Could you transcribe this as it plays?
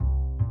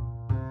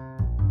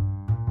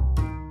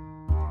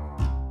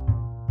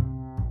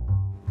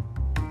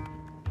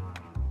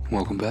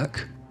Welcome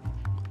back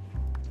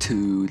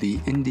to the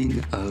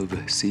ending of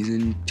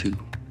Season 2.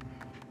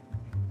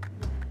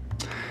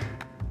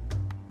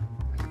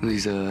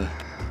 These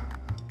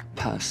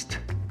past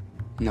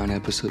 9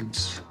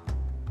 episodes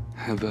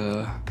have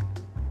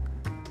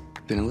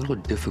been a little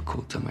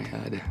difficult on my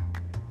head.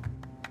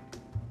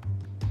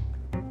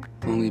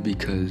 Only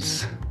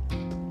because I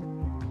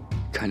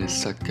kind of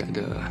suck at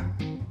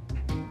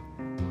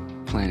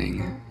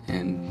planning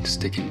and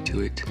sticking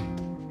to it.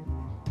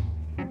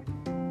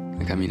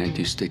 I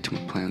do stick to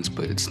my plans,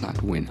 but it's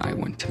not when I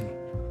want to.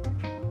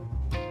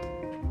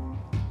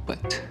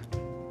 But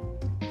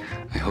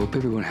I hope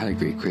everyone had a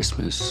great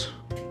Christmas.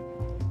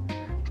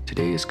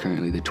 Today is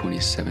currently the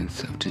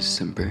 27th of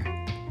December.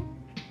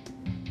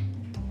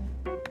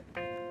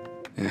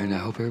 And I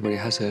hope everybody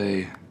has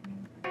a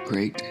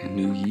great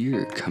new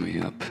year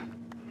coming up.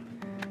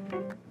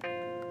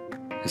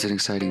 It's an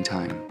exciting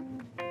time.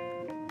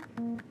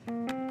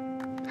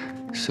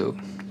 So,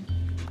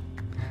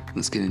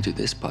 let's get into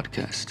this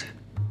podcast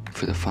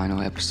for the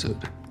final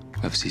episode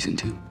of Season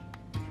 2.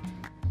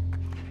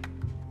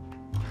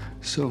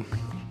 So,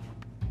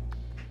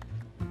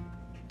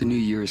 the new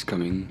year is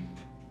coming,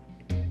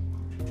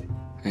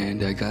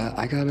 and I got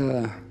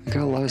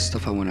a lot of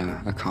stuff I want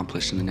to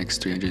accomplish in the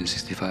next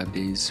 365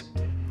 days.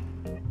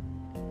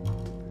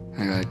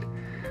 I got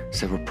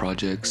several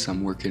projects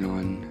I'm working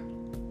on.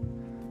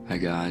 I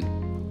got,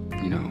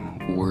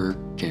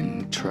 work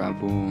and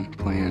travel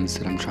plans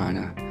that I'm trying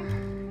to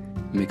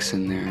mix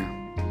in there.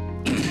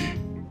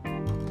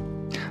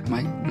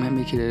 might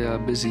make it a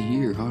busy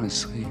year,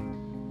 honestly,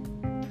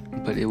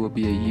 but it will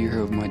be a year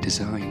of my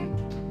design.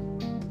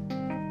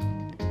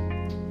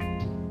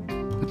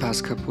 The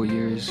past couple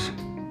years,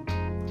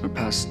 or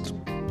past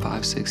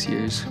 5-6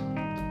 years,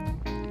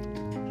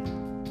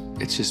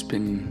 it's just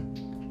been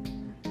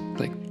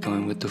like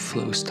going with the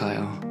flow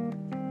style.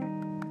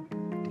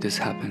 This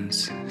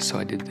happens, so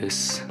I did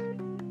this.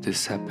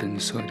 This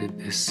happened, so I did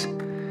this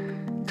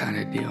kind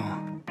of deal.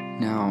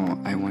 Now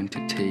I want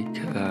to take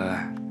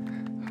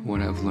what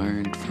I've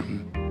learned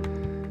from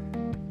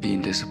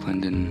being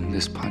disciplined in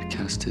this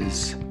podcast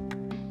is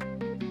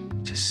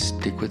just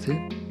stick with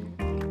it,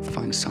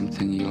 find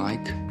something you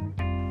like,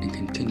 and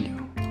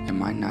continue. It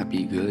might not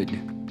be good,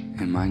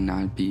 it might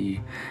not be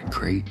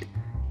great,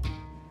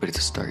 but it's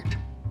a start.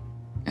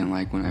 And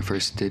like when I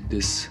first did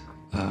this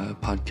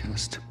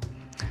podcast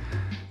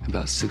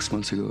about 6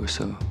 months ago or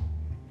so,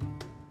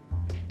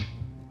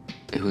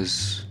 it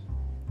was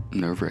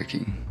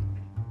nerve-wracking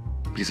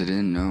because I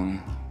didn't know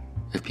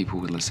if people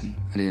would listen.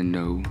 I didn't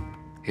know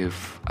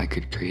if I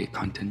could create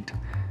content.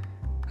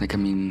 I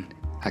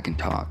can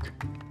talk,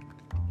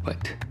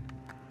 but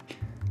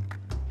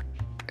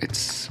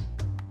it's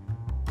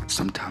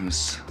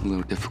sometimes a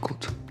little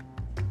difficult.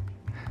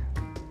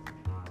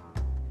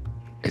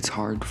 It's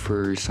hard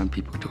for some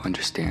people to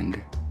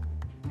understand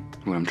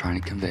what I'm trying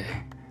to convey,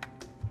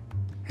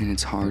 and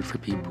it's hard for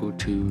people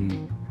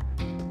to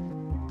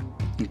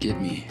get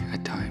me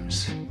at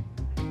times.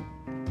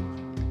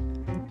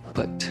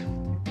 But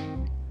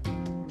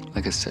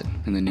like I said,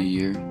 in the new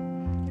year,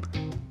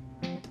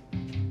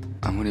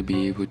 I'm going to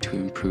be able to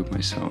improve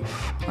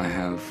myself. I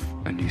have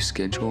a new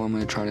schedule I'm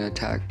going to try to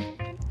attack.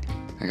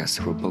 I got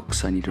several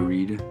books I need to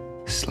read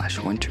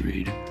 / want to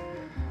read.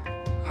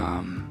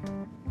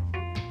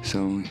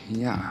 So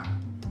yeah,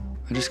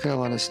 I just got a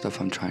lot of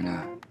stuff I'm trying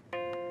to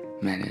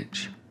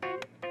manage.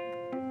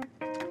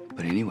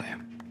 But anyway,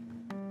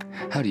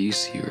 how do you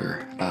see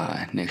your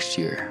next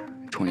year,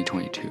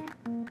 2022?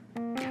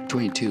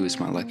 22 is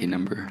my lucky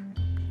number.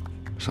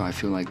 So I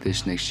feel like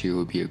this next year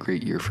will be a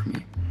great year for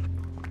me.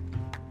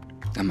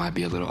 I might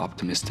be a little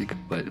optimistic,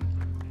 but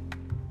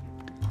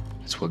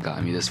it's what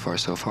got me this far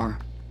so far.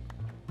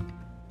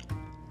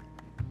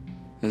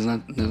 There's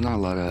not a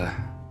lot of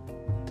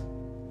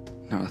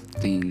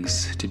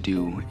things to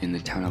do in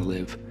the town I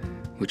live,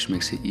 which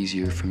makes it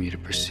easier for me to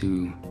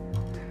pursue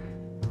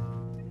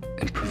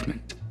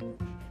improvement.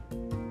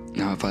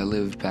 Now, if I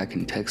lived back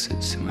in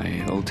Texas, in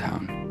my old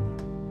town,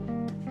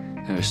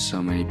 there's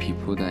so many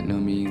people that know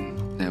me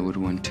that would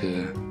want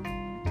to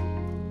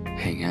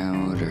hang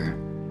out or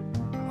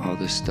all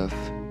this stuff.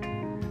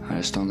 I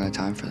just don't got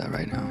time for that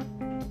right now.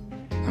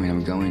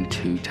 I'm going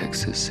to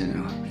Texas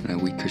in a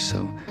week or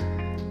so,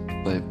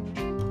 but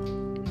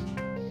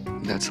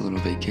that's a little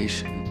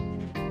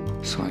vacation,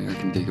 so I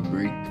can take a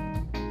break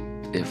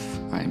if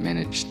I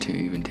manage to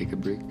even take a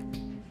break.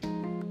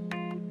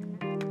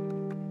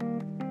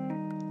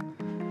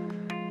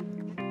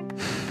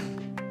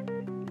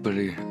 But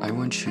I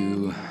want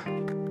you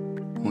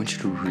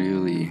to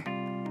really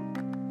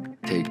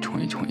take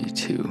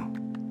 2022,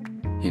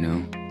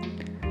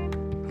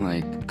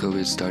 Like,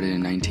 COVID started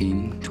in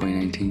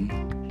 2019.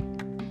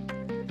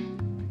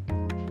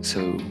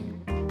 So,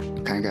 I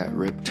kind of got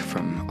ripped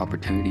from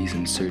opportunities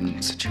in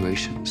certain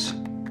situations.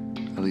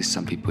 At least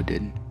some people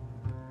did.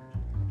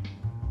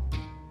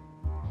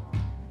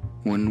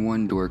 When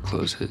one door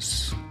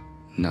closes,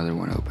 another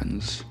one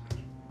opens.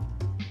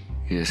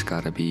 You just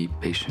gotta be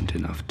patient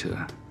enough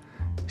to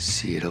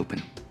see it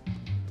open.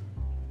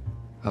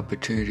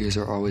 Opportunities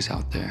are always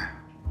out there.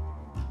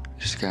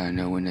 Just gotta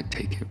know when to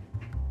take it.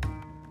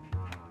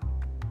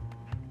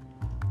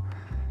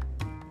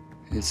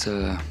 It's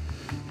a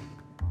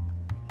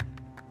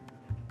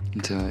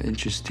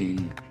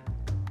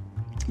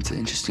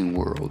interesting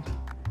world,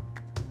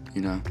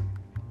 you know?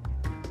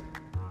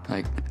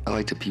 Like, I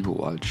like to people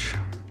watch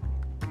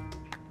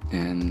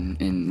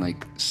and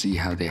like see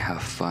how they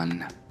have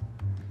fun.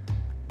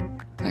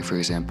 Like, for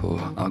example,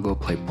 I'll go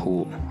play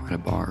pool at a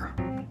bar.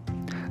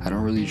 I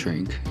don't really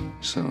drink,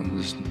 so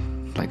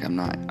like I'm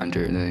not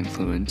under the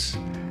influence.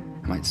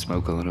 I might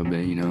smoke a little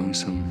bit, you know,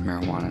 some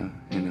marijuana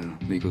in a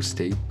legal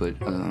state, but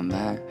other than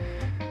that,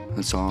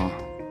 that's all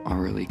I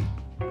really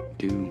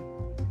do.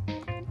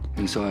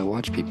 And so I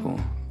watch people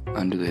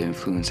under the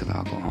influence of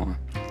alcohol.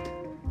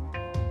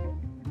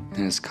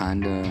 And it's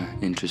kind of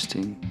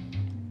interesting.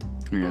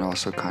 I mean, it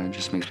also kind of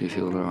just makes me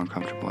feel a little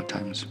uncomfortable at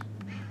times.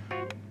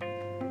 I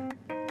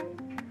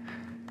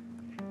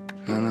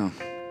don't know.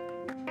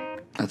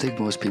 I think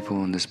most people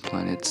on this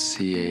planet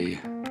see a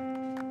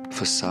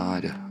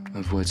facade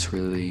of what's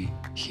really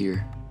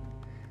here.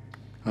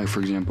 Like, for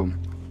example,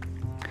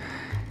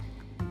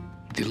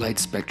 the light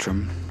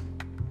spectrum,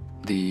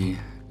 the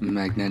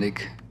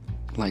magnetic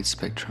light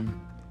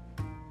spectrum.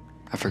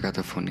 I forgot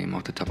the full name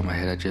off the top of my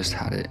head. I just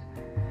had it.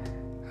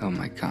 Oh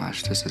my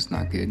gosh, this is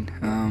not good.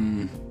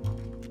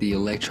 The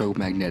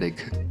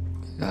electromagnetic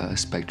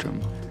spectrum,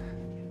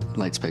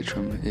 light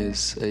spectrum,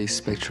 is a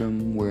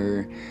spectrum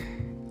where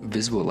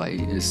visible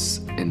light is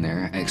in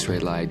there. X-ray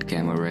light,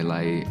 gamma ray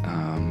light,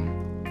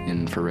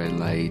 infrared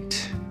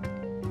light,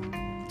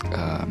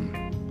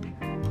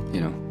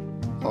 you know,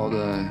 all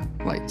the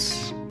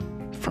lights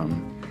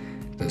from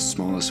the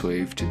smallest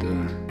wave to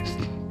the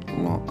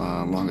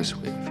longest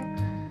wave.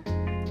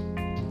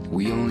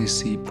 We only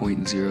see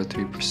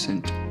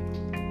 0.03%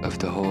 of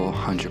the whole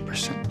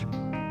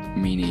 100%,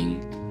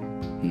 meaning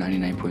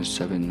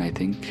 99.7, I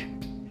think,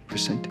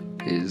 percent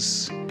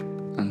is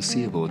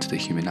unseeable to the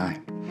human eye.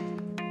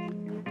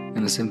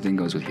 And the same thing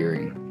goes with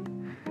hearing.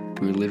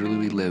 We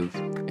literally live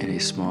in a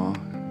small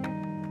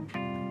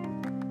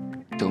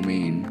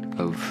domain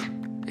of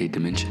a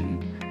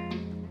dimension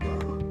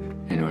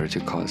in order to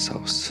call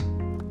ourselves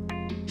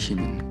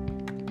human.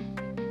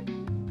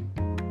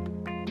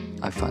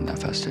 I find that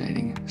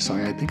fascinating.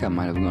 Sorry, I think I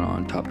might have gone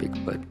on topic,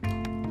 but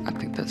I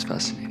think that's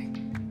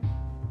fascinating.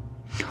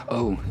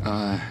 Oh,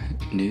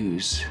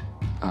 news.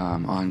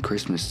 On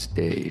Christmas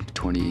Day,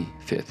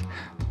 25th,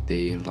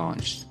 they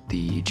launched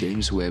the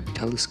James Webb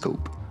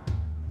Telescope,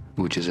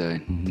 which is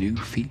a new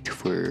feat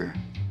for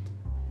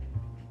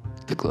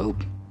the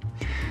globe.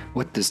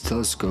 What this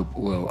telescope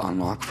will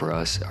unlock for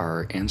us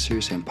are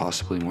answers and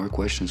possibly more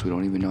questions we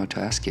don't even know how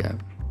to ask yet.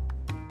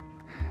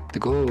 The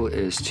goal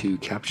is to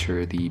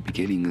capture the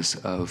beginnings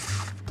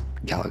of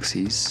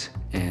galaxies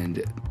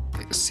and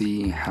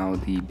see how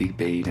the Big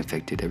Bang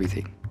affected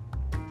everything.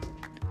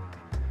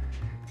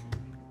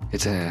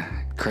 It's a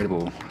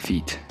credible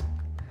feat.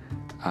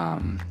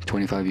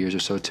 25 years or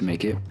so to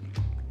make it.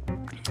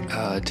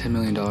 $10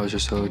 million or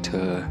so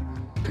to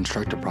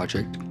construct a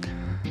project.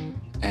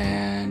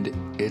 And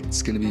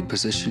it's going to be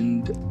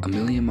positioned 1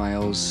 million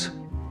miles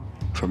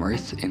from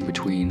Earth, in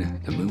between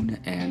the moon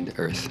and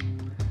Earth.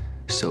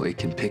 So it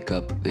can pick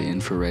up the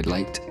infrared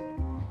light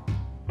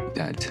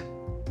that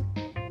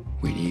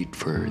we need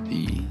for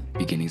the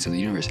beginnings of the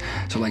universe.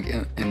 So like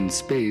in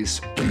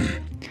space,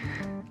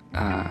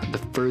 the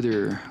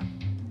further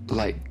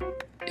light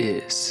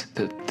is,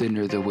 the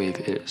thinner the wave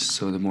is,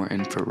 so the more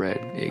infrared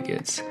it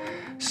gets.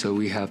 So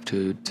we have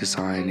to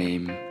design a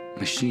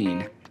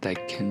machine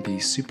that can be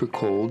super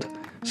cold,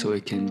 so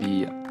it can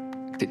be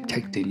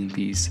detecting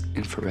these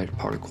infrared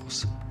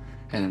particles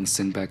and then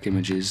send back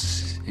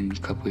images in a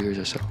couple of years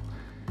or so.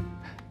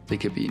 They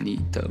could be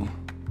neat though.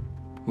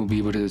 We'll be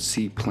able to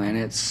see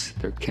planets,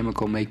 their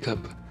chemical makeup,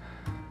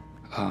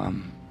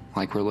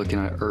 like we're looking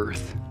at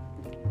Earth.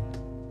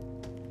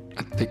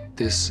 I think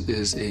this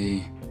is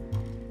a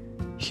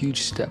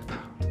huge step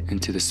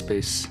into the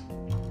space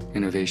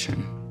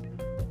innovation.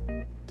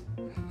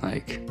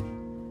 Like,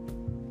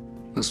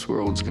 this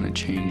world's gonna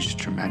change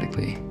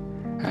dramatically.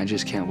 I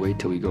just can't wait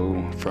till we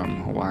go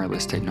from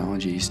wireless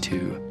technologies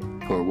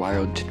or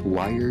wired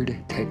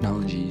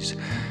technologies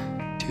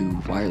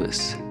to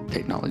wireless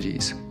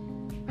technologies.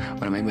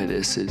 What I mean by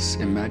this is,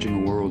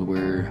 imagine a world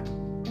where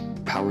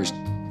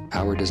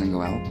power doesn't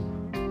go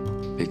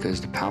out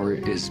because the power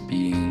is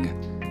being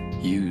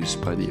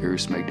used by the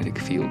Earth's magnetic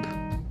field.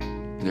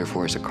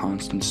 Therefore, it's a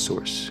constant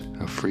source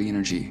of free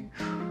energy.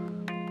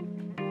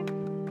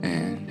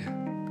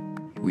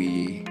 And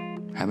we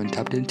haven't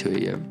tapped into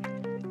it yet.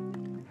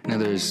 Now,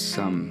 there's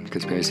some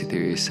conspiracy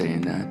theories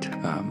saying that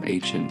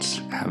ancients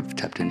have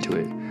tapped into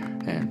it.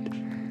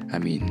 And, I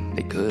mean,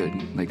 they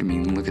could. Like, I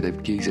mean, look at the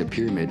Giza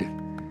Pyramid.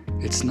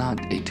 It's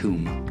not a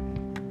tomb,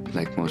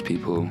 like most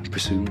people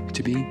presume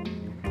to be.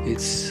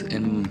 It's,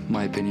 in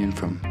my opinion,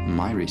 from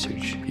my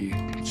research,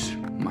 it's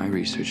my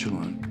research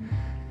alone,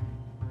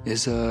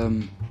 it's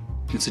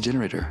a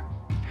generator.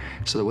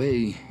 So the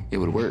way it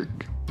would work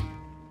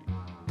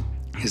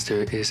is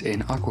there is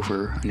an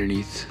aquifer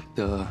underneath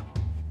the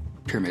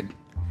pyramid,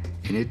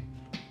 and it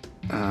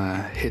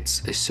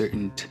hits a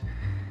certain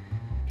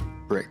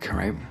brick,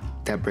 right?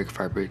 That brick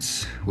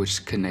vibrates,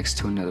 which connects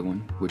to another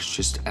one, which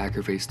just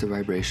aggravates the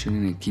vibration,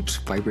 and it keeps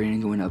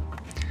vibrating, going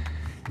up.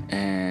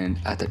 And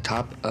at the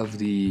top of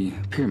the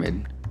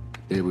pyramid,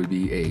 there would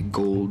be a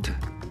gold,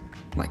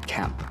 like,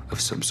 cap of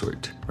some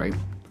sort, right?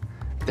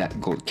 That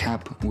gold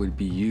cap would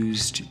be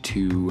used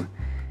to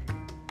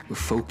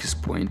focus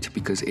point,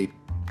 because a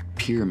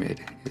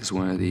pyramid is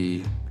one of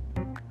the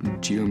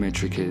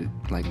geometric,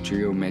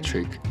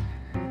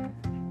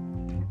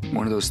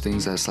 one of those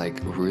things that's like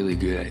really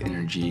good at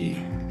energy,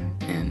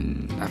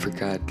 and I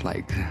forgot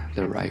like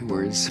the right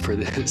words for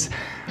this,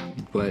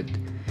 but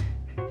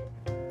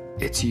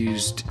it's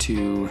used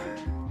to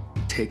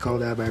take all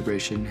that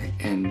vibration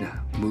and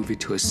move it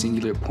to a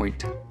singular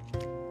point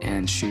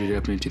and shoot it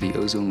up into the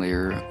ozone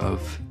layer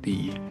of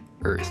the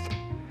Earth.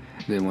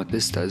 Then what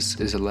this does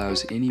is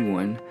allows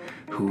anyone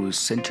who's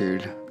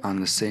centered on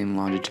the same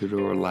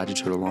longitudinal or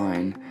latitudinal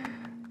line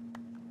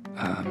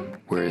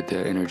where the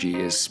energy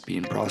is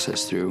being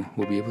processed through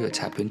will be able to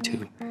tap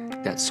into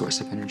that source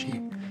of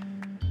energy,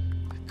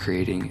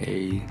 creating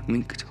a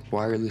linked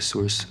wireless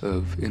source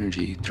of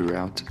energy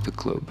throughout the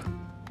globe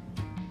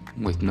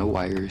with no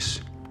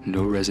wires,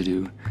 no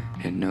residue,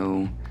 and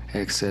no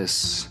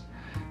excess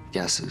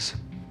gases.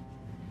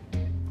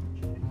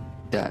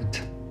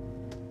 That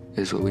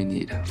is what we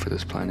need for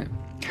this planet.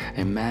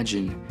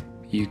 Imagine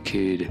we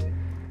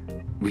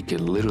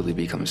could literally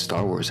become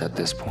Star Wars at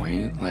this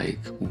point. Like,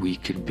 we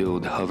could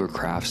build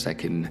hovercrafts that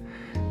can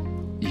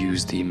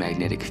use the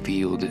magnetic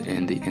field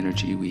and the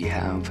energy we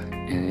have,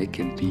 and it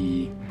can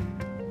be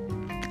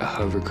a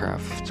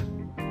hovercraft,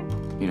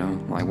 you know,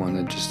 like one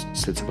that just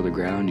sits over the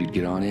ground. You'd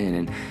get on it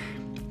and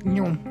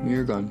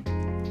you're gone.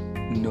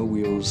 No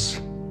wheels,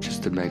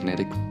 just a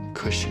magnetic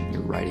cushion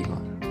you're riding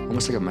on,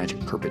 almost like a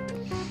magic carpet.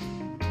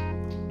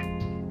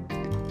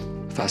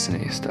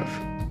 Fascinating stuff.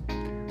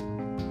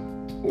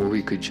 Or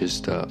we could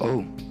just, did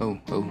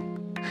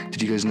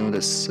you guys know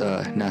that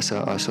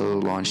NASA also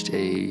launched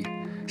a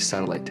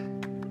satellite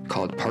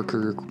called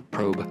Parker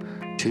Probe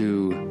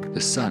to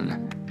the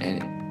sun,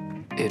 and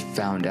it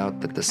found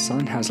out that the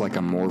sun has like a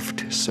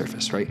morphed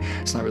surface, right?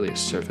 It's not really a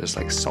surface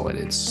like solid,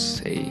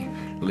 it's a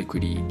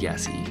liquidy,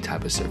 gassy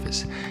type of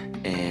surface.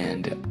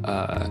 And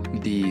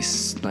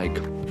these, like,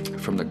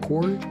 from the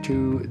core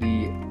to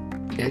the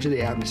edge of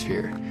the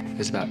atmosphere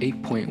is about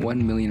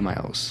 8.1 million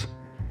miles.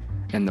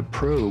 And the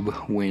probe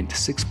went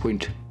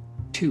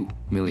 6.2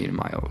 million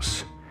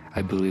miles,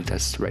 I believe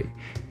that's right,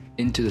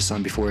 into the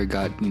sun before it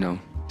got,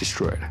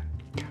 destroyed.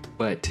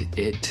 But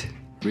it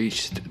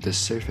reached the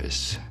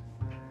surface,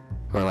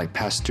 or like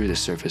passed through the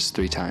surface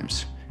 3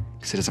 times,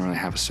 because it doesn't really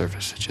have a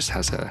surface, it just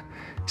has a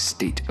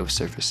state of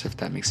surface, if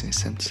that makes any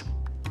sense.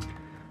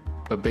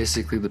 But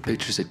basically the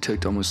pictures it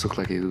took almost looked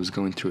like it was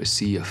going through a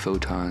sea of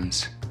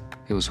photons.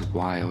 It was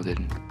wild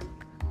and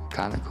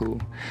kind of cool.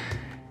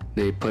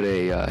 They put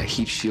a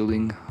heat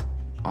shielding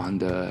on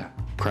the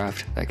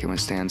craft that can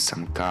withstand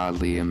some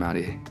godly amount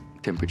of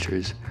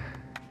temperatures.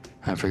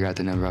 I forgot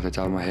the number off the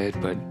top of my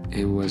head, but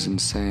it was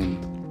insane.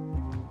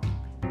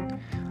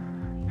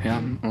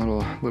 Yeah,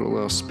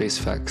 little space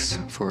facts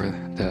for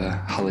the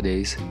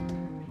holidays.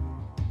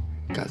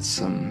 Got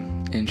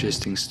some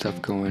interesting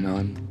stuff going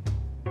on.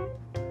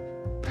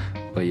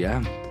 But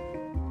yeah,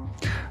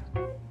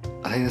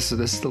 I think this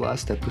is the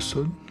last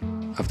episode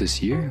of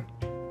this year,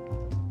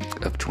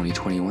 of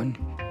 2021,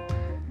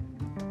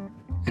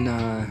 and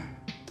I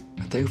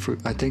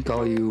thank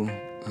all you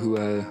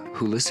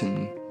who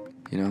listen,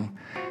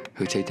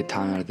 who take the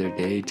time out of their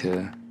day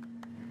to,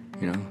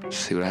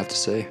 see what I have to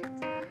say.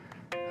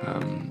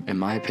 In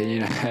my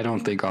opinion, I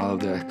don't think all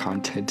of the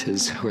content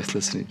is worth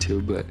listening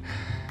to, but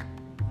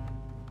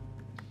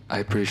I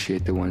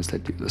appreciate the ones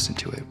that do listen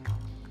to it.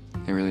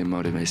 It really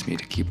motivates me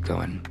to keep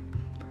going.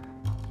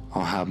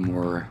 I'll have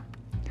more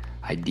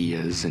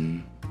ideas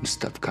and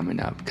stuff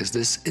coming up, because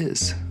this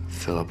is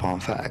Philip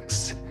on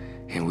Facts,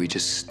 and we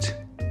just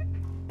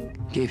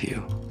gave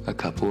you a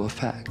couple of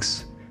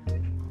facts.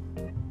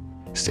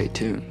 Stay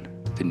tuned.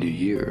 The new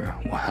year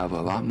will have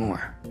a lot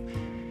more.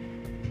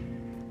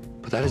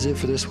 But that is it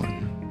for this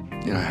one,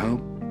 and I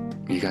hope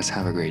you guys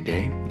have a great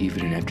day,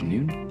 evening and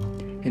afternoon,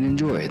 and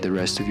enjoy the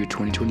rest of your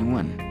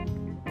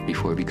 2021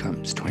 before it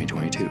becomes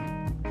 2022.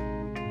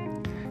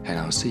 And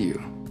I'll see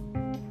you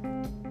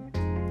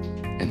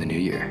in the new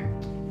year.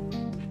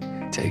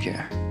 Take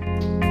care.